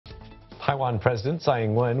Taiwan President Tsai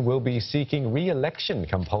Ing-wen will be seeking re-election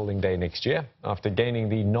come polling day next year after gaining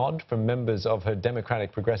the nod from members of her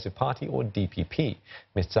Democratic Progressive Party, or DPP.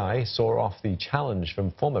 Ms. Tsai saw off the challenge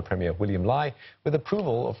from former Premier William Lai with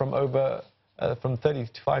approval from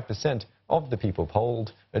 35% of the people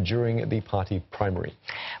polled during the party primary.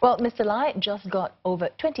 Well, Mr. Lai just got over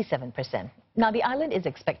 27%. Now, the island is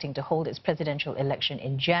expecting to hold its presidential election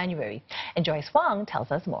in January. And Joyce Huang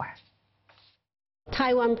tells us more.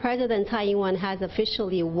 Taiwan President Tsai Ing-wen has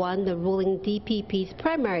officially won the ruling DPP's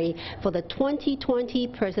primary for the 2020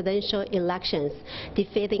 presidential elections,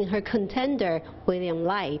 defeating her contender, William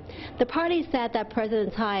Lai. The party said that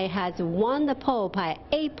President Tsai has won the poll by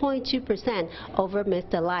 8.2% over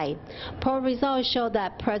Mr. Lai. Poll results show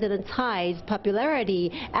that President Tsai's popularity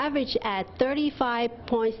averaged at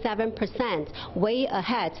 35.7%, way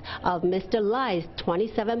ahead of Mr. Lai's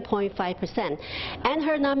 27.5%. And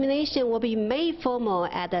her nomination will be made formal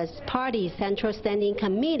at the party's Central Standing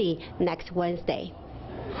Committee next Wednesday.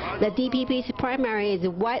 The DPP's primary is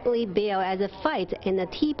widely billed as a fight in a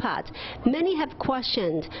teapot. Many have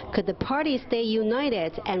questioned, could the party stay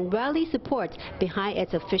united and rally support behind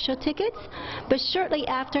its official tickets? But shortly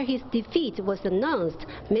after his defeat was announced,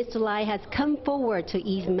 Mr. Lai has come forward to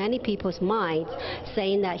ease many people's minds,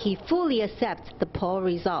 saying that he fully accepts the poll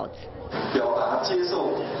results. 表达接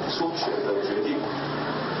受初选的决定，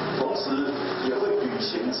同时也会履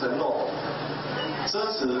行承诺，支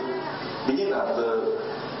持民进党的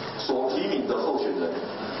所提名的候选人，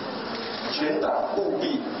全党务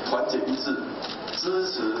必团结一致，支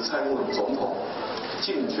持蔡英文总统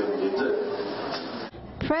竞选连任。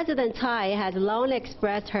 President Tsai has long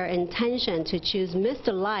expressed her intention to choose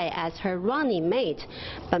Mr. Lai as her running mate,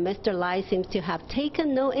 but Mr. Lai seems to have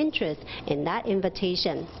taken no interest in that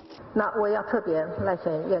invitation. 那我也要特别赖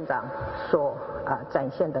前院长所展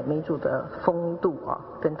现的民主的风度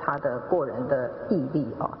跟他的过人的毅力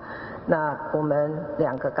那我们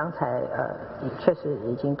两个刚才也确实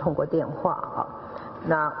已经通过电话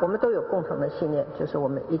那我们都有共同的信念，就是我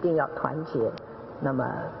们一定要团结，那么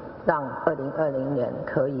让2020年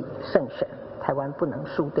可以胜选，台湾不能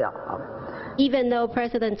输掉Even though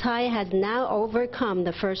President Tsai has now overcome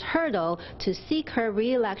the first hurdle to seek her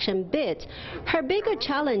re-election bid, her bigger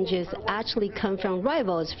challenges actually come from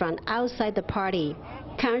rivals from outside the party.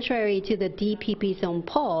 Contrary to the DPP's own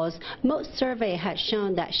polls, most surveys had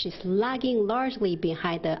shown that she's lagging largely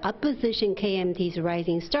behind the opposition KMT's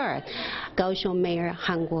rising star, Kaohsiung Mayor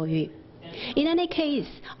Han Kuo-yu. In any case,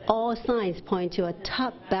 all signs point to a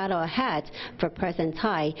tough battle ahead for President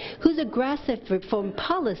Tsai, whose aggressive reform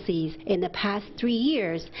policies in the past 3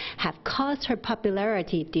 years have cost her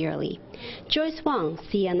popularity dearly. Joyce Huang,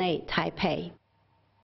 CNA, Taipei.